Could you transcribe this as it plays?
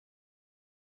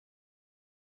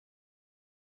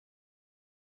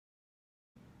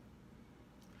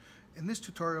In this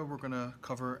tutorial, we're going to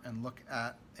cover and look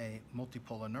at a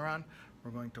multipolar neuron.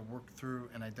 We're going to work through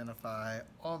and identify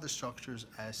all the structures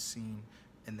as seen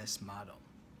in this model.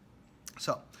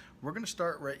 So we're going to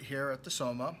start right here at the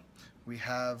soma. We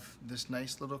have this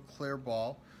nice little clear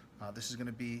ball. This is going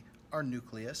to be our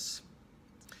nucleus.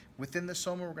 Within the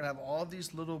soma, we're going to have all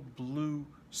these little blue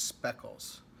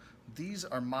speckles. These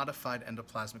are modified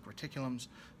endoplasmic reticulums.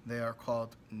 They are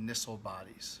called Nissl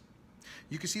bodies.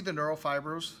 You can see the neural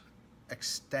fibrils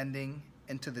extending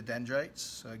into the dendrites.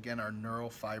 So again, our neural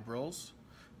fibrils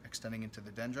extending into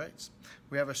the dendrites.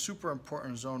 We have a super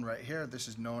important zone right here. This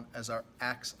is known as our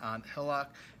axon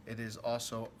hillock. It is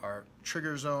also our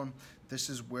trigger zone. This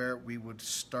is where we would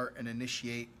start and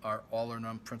initiate our all or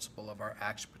none principle of our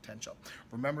action potential.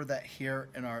 Remember that here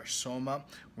in our soma,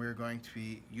 we're going to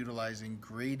be utilizing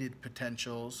graded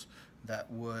potentials that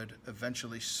would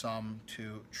eventually sum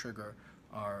to trigger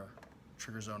our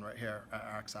trigger zone right here at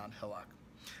our axon hillock.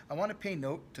 I want to pay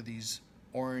note to these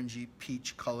orangey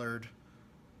peach colored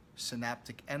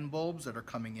synaptic end bulbs that are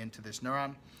coming into this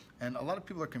neuron. And a lot of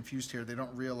people are confused here. They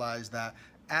don't realize that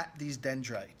at these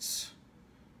dendrites,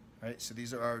 right? So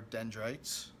these are our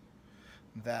dendrites,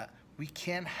 that we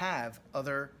can have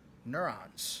other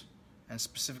neurons, and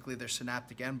specifically their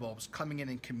synaptic end bulbs coming in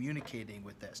and communicating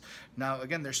with this. Now,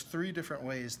 again, there's three different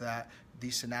ways that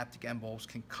these synaptic end bulbs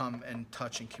can come and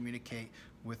touch and communicate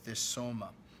with this soma,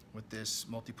 with this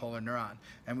multipolar neuron.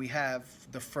 And we have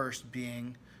the first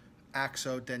being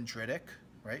axodendritic,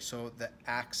 right? So the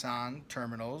axon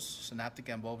terminals, synaptic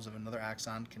end bulbs of another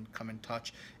axon, can come and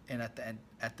touch in at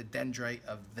the dendrite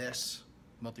of this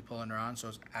multipolar neuron, so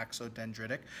it's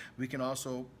axodendritic. We can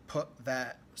also put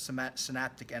that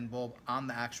synaptic end bulb on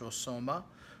the actual soma,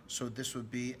 so this would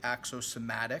be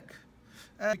axosomatic.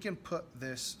 And we can put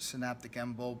this synaptic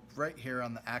end bulb right here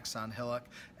on the axon hillock,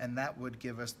 and that would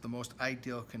give us the most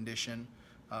ideal condition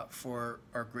for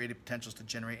our graded potentials to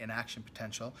generate an action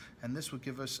potential, and this would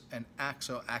give us an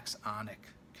axo-axonic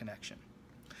connection.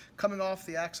 Coming off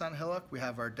the axon hillock, we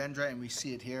have our dendrite, and we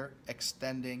see it here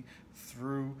extending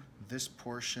through this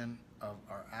portion of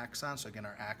our axon. So again,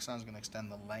 our axon is going to extend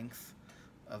the length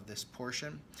of this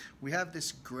portion. We have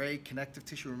this gray connective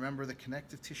tissue. Remember, the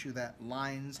connective tissue that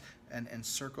lines and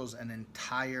encircles an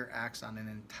entire axon, an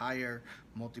entire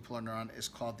multipolar neuron, is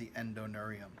called the Endo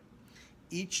Narium.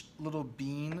 Each little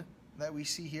bean that we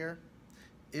see here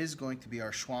is going to be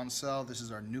our Swan Cell. This is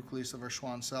our nucleus of our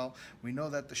Swan Cell. We know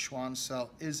that the Swan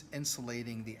Cell is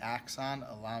insulating the axon,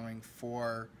 allowing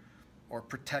for or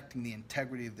protecting the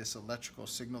integrity of this electrical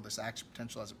signal, this action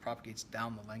potential, as it propagates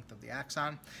down the length of the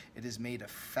axon. It is made of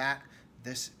fat.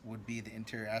 This would be the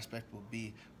interior aspect, will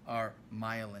be our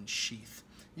myelin sheath.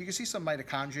 You can see some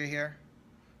mitochondria here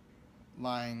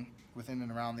lying within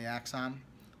and around the axon.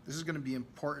 This is going to be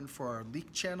important for our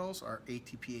leak channels, our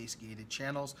ATPase-gated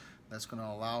channels. That's going to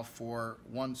allow for,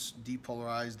 once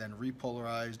depolarized, then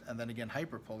repolarized, and then again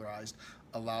hyperpolarized,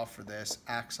 allow for this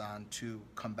axon to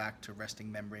come back to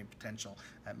resting membrane potential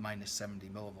at -70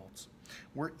 millivolts.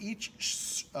 Where each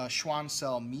Swan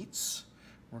cell meets,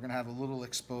 we're going to have a little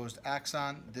exposed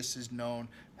axon. This is known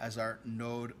as our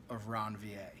node of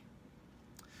Ranvier.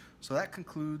 So that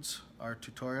concludes our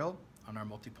tutorial on our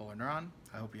multipolar neuron.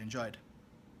 I hope you enjoyed.